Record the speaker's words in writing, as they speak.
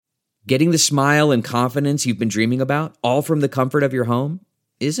Getting the smile and confidence you've been dreaming about, all from the comfort of your home,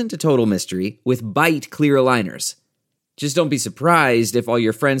 isn't a total mystery with Byte clear aligners. Just don't be surprised if all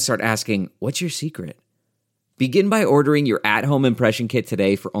your friends start asking, "What's your secret?" Begin by ordering your at-home impression kit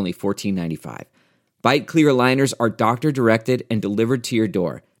today for only $14.95. Byte clear aligners are doctor-directed and delivered to your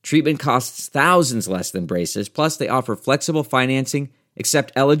door. Treatment costs thousands less than braces, plus they offer flexible financing,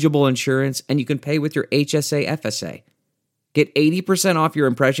 accept eligible insurance, and you can pay with your HSA FSA. Get 80% off your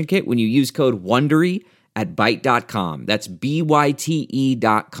impression kit when you use code WONDERY at Byte.com. That's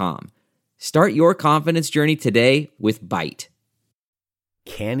BYTE.com. Start your confidence journey today with Byte.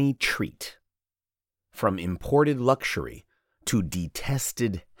 Canny treat. From imported luxury to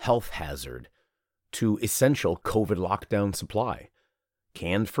detested health hazard to essential COVID lockdown supply,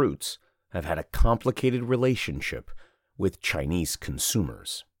 canned fruits have had a complicated relationship with Chinese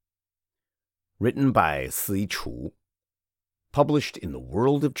consumers. Written by Si Chu. Published in the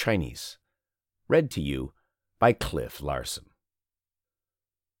World of Chinese. Read to you by Cliff Larson.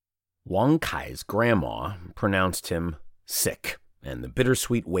 Wang Kai's grandma pronounced him sick, and the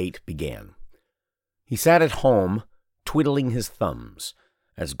bittersweet wait began. He sat at home, twiddling his thumbs,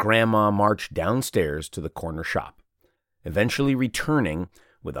 as Grandma marched downstairs to the corner shop, eventually returning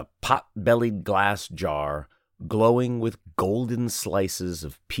with a pot-bellied glass jar glowing with golden slices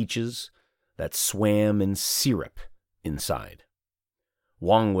of peaches that swam in syrup inside.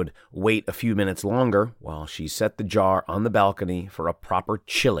 Wang would wait a few minutes longer while she set the jar on the balcony for a proper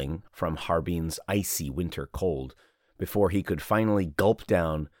chilling from Harbin's icy winter cold before he could finally gulp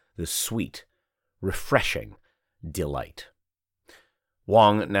down the sweet, refreshing delight.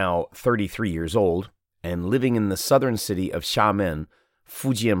 Wang, now 33 years old and living in the southern city of Xiamen,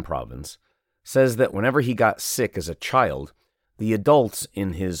 Fujian province, says that whenever he got sick as a child, the adults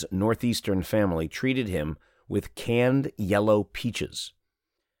in his northeastern family treated him with canned yellow peaches.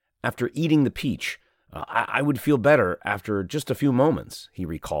 After eating the peach, I would feel better after just a few moments, he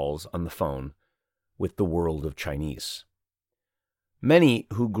recalls on the phone with the World of Chinese. Many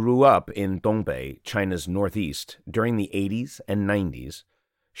who grew up in Dongbei, China's northeast, during the 80s and 90s,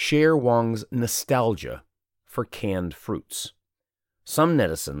 share Wang's nostalgia for canned fruits. Some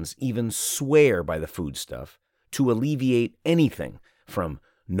netizens even swear by the foodstuff to alleviate anything from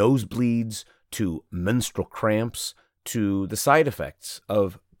nosebleeds to menstrual cramps to the side effects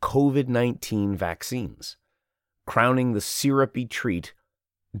of COVID-19 vaccines, crowning the syrupy treat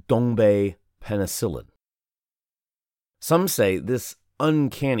Dongbei penicillin. Some say this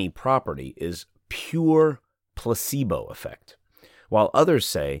uncanny property is pure placebo effect, while others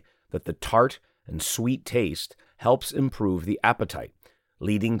say that the tart and sweet taste helps improve the appetite,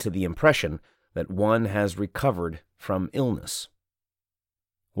 leading to the impression that one has recovered from illness.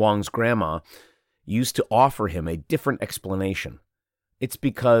 Wang's grandma used to offer him a different explanation. It's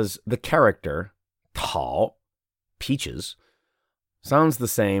because the character Tao, peaches, sounds the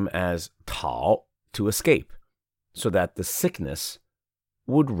same as Tao, to escape, so that the sickness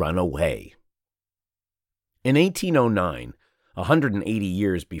would run away. In 1809, 180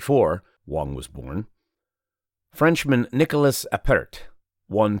 years before Wang was born, Frenchman Nicolas Appert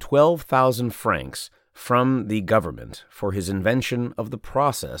won 12,000 francs from the government for his invention of the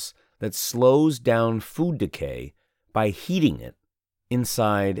process that slows down food decay by heating it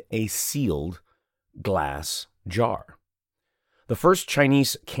inside a sealed glass jar. The first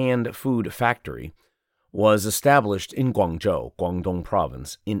Chinese canned food factory was established in Guangzhou, Guangdong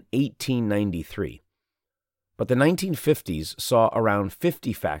Province, in 1893. But the 1950s saw around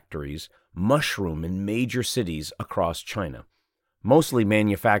 50 factories mushroom in major cities across China, mostly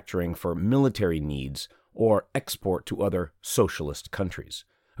manufacturing for military needs or export to other socialist countries,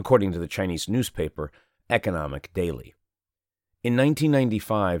 according to the Chinese newspaper Economic Daily. In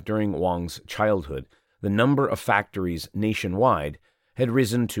 1995, during Wang's childhood, the number of factories nationwide had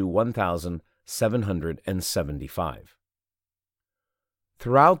risen to 1,775.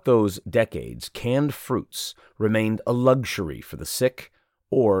 Throughout those decades, canned fruits remained a luxury for the sick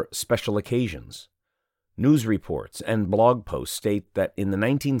or special occasions. News reports and blog posts state that in the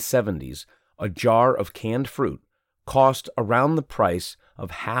 1970s, a jar of canned fruit cost around the price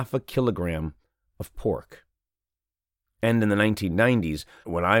of half a kilogram of pork. And in the 1990s,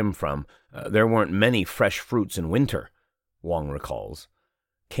 when I'm from, there weren't many fresh fruits in winter, Wang recalls.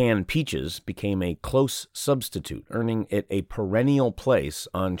 Canned peaches became a close substitute, earning it a perennial place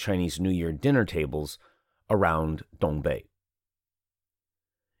on Chinese New Year dinner tables around Dongbei.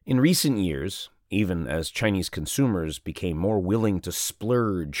 In recent years, even as Chinese consumers became more willing to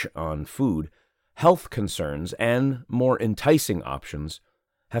splurge on food, health concerns and more enticing options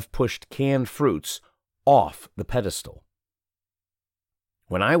have pushed canned fruits off the pedestal.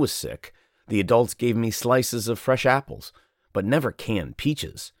 When I was sick, the adults gave me slices of fresh apples, but never canned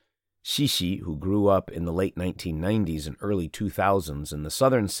peaches. Xixi, who grew up in the late 1990s and early 2000s in the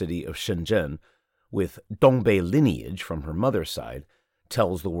southern city of Shenzhen, with Dongbei lineage from her mother's side,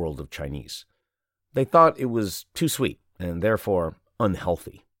 tells the World of Chinese. They thought it was too sweet and therefore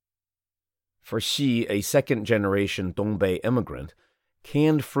unhealthy. For Xi, a second-generation Dongbei immigrant,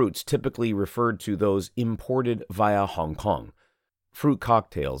 canned fruits typically referred to those imported via Hong Kong, fruit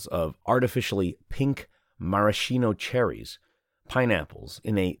cocktails of artificially pink maraschino cherries, pineapples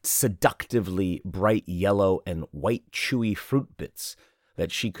in a seductively bright yellow and white chewy fruit bits that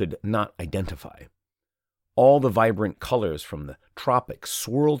she could not identify. All the vibrant colors from the tropics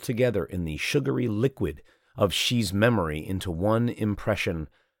swirled together in the sugary liquid of Xi's memory into one impression.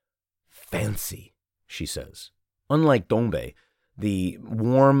 Fancy, she says. Unlike Dongbei, the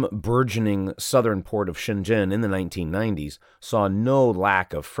warm, burgeoning southern port of Shenzhen in the 1990s saw no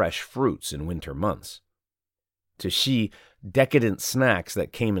lack of fresh fruits in winter months. To Xi, decadent snacks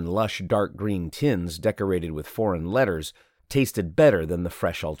that came in lush dark green tins decorated with foreign letters tasted better than the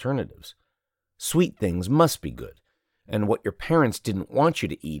fresh alternatives. Sweet things must be good, and what your parents didn't want you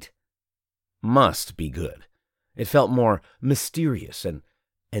to eat must be good. It felt more mysterious and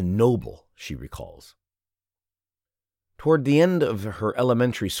noble, she recalls. Toward the end of her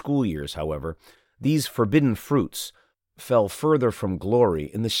elementary school years, however, these forbidden fruits fell further from glory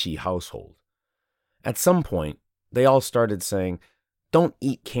in the Xi household. At some point, they all started saying, "Don't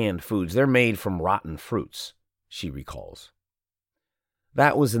eat canned foods, they're made from rotten fruits," she recalls.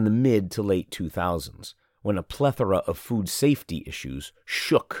 That was in the mid to late 2000s, when a plethora of food safety issues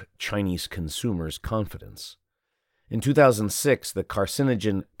shook Chinese consumers' confidence. In 2006, the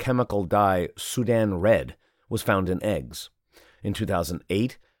carcinogen chemical dye Sudan Red was found in eggs. In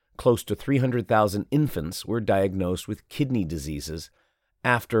 2008, close to 300,000 infants were diagnosed with kidney diseases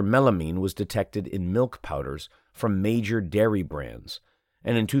after melamine was detected in milk powders from major dairy brands.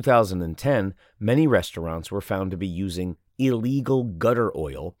 And in 2010, many restaurants were found to be using illegal gutter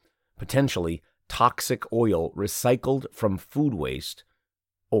oil, potentially toxic oil recycled from food waste,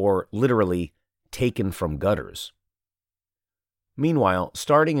 or literally taken from gutters. Meanwhile,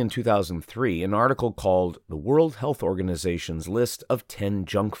 starting in 2003, an article called The World Health Organization's List of 10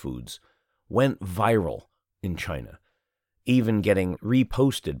 Junk Foods went viral in China, even getting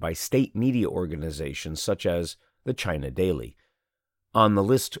reposted by state media organizations such as the China Daily. On the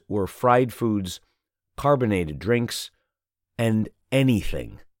list were fried foods, carbonated drinks, and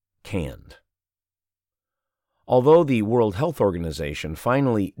anything canned. Although the World Health Organization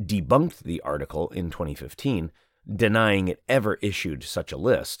finally debunked the article in 2015, denying it ever issued such a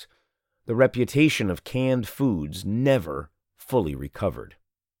list, the reputation of canned foods never fully recovered.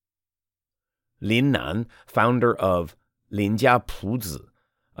 Lin Nan, founder of Linjia Puzi,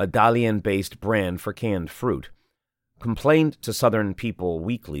 a Dalian-based brand for canned fruit, complained to Southern People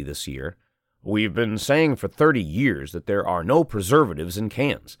Weekly this year, "We've been saying for 30 years that there are no preservatives in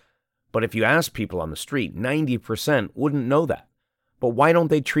cans. But if you ask people on the street, 90% wouldn't know that. But why don't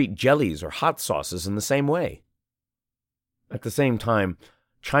they treat jellies or hot sauces in the same way?" At the same time,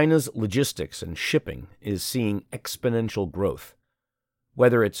 China's logistics and shipping is seeing exponential growth.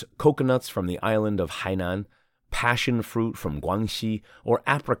 Whether it's coconuts from the island of Hainan, passion fruit from Guangxi, or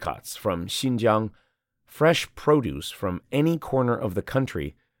apricots from Xinjiang, fresh produce from any corner of the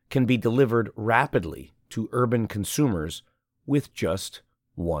country can be delivered rapidly to urban consumers with just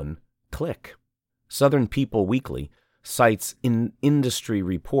one click. Southern People Weekly cites industry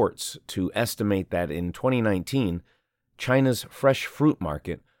reports to estimate that in 2019, China's fresh fruit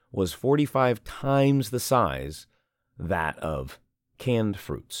market was 45 times the size that of canned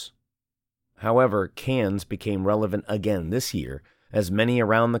fruits. However, cans became relevant again this year as many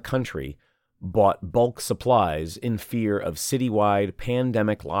around the country bought bulk supplies in fear of citywide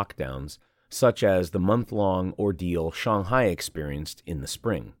pandemic lockdowns, such as the month-long ordeal Shanghai experienced in the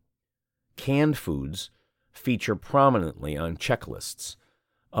spring. Canned foods feature prominently on checklists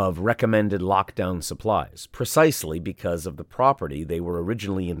of recommended lockdown supplies, precisely because of the property they were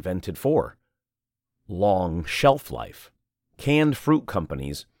originally invented for: long shelf life. Canned fruit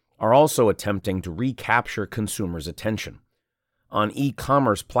companies are also attempting to recapture consumers' attention. On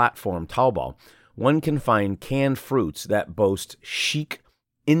e-commerce platform Taobao, one can find canned fruits that boast chic,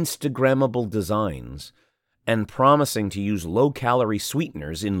 Instagrammable designs and promising to use low-calorie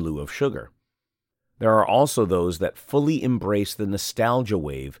sweeteners in lieu of sugar. There are also those that fully embrace the nostalgia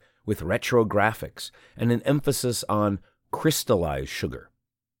wave with retro graphics and an emphasis on crystallized sugar.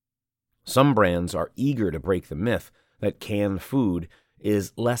 Some brands are eager to break the myth that canned food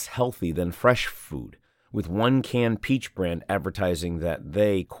is less healthy than fresh food, with one canned peach brand advertising that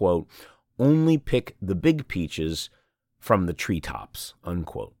they, quote, only pick the big peaches from the treetops,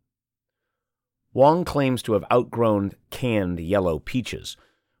 unquote. Wong claims to have outgrown canned yellow peaches,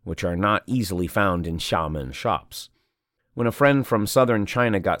 which are not easily found in Xiamen shops. When a friend from southern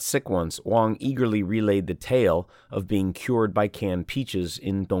China got sick once, Wong eagerly relayed the tale of being cured by canned peaches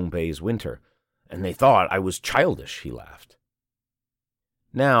in Dongbei's winter. And they thought I was childish, he laughed.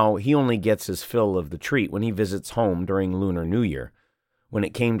 Now, he only gets his fill of the treat when he visits home during Lunar New Year. When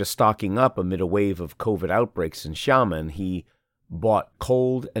it came to stocking up amid a wave of COVID outbreaks in Xiamen, he bought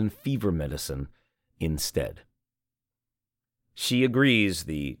cold and fever medicine instead. She agrees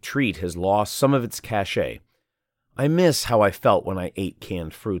the treat has lost some of its cachet. I miss how I felt when I ate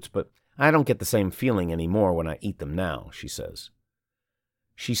canned fruits, but I don't get the same feeling anymore when I eat them now, she says.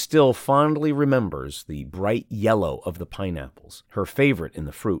 She still fondly remembers the bright yellow of the pineapples, her favorite in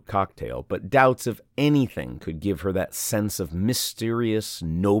the fruit cocktail, but doubts if anything could give her that sense of mysterious,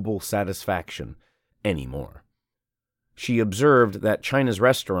 noble satisfaction anymore. She observed that China's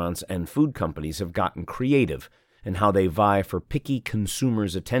restaurants and food companies have gotten creative in how they vie for picky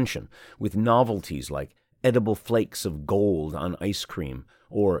consumers' attention with novelties like edible flakes of gold on ice cream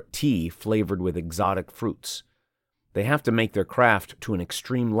or tea flavored with exotic fruits. They have to make their craft to an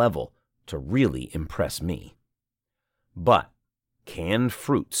extreme level to really impress me. But canned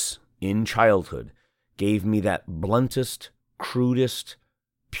fruits in childhood gave me that bluntest, crudest,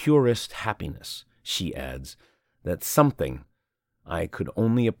 purest happiness, she adds, that's something I could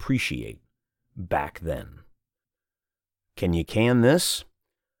only appreciate back then. Can you can this?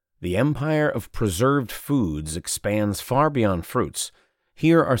 The empire of preserved foods expands far beyond fruits.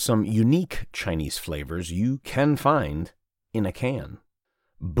 Here are some unique Chinese flavors you can find in a can.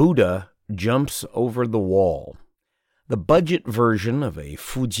 Buddha jumps over the wall. The budget version of a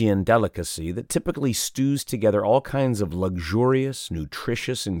Fujian delicacy that typically stews together all kinds of luxurious,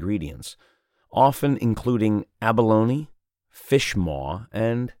 nutritious ingredients, often including abalone, fish maw,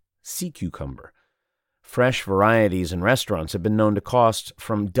 and sea cucumber. Fresh varieties in restaurants have been known to cost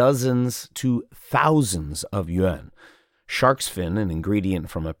from dozens to thousands of yuan. Shark's fin, an ingredient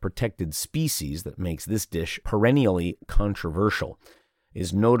from a protected species that makes this dish perennially controversial,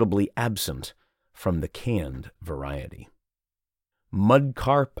 is notably absent from the canned variety. Mud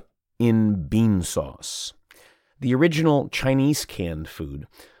carp in bean sauce. The original Chinese canned food.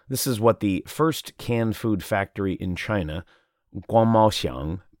 This is what the first canned food factory in China,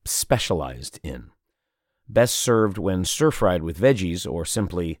 Guangmaoxiang, specialized in. Best served when stir-fried with veggies or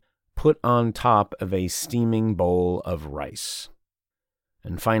simply put on top of a steaming bowl of rice.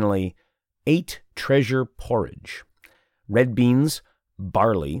 And finally, 8 treasure porridge. Red beans,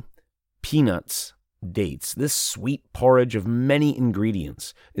 barley, peanuts, dates. This sweet porridge of many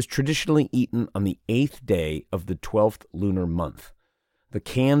ingredients is traditionally eaten on the 8th day of the 12th lunar month. The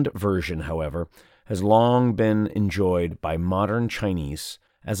canned version, however, has long been enjoyed by modern Chinese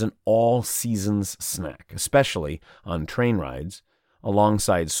as an all-seasons snack, especially on train rides,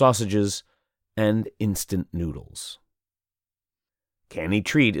 alongside sausages and instant noodles. Canny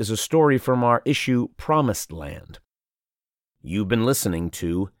Treat is a story from our issue Promised Land. You've been listening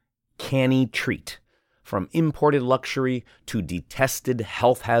to Canny Treat, from imported luxury to detested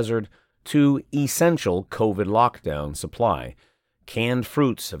health hazard to essential COVID lockdown supply. Canned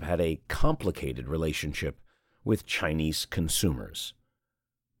fruits have had a complicated relationship with Chinese consumers.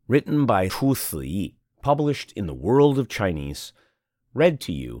 Written by Hu Siyi, published in the World of Chinese, read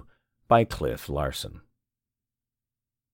to you by Cliff Larson.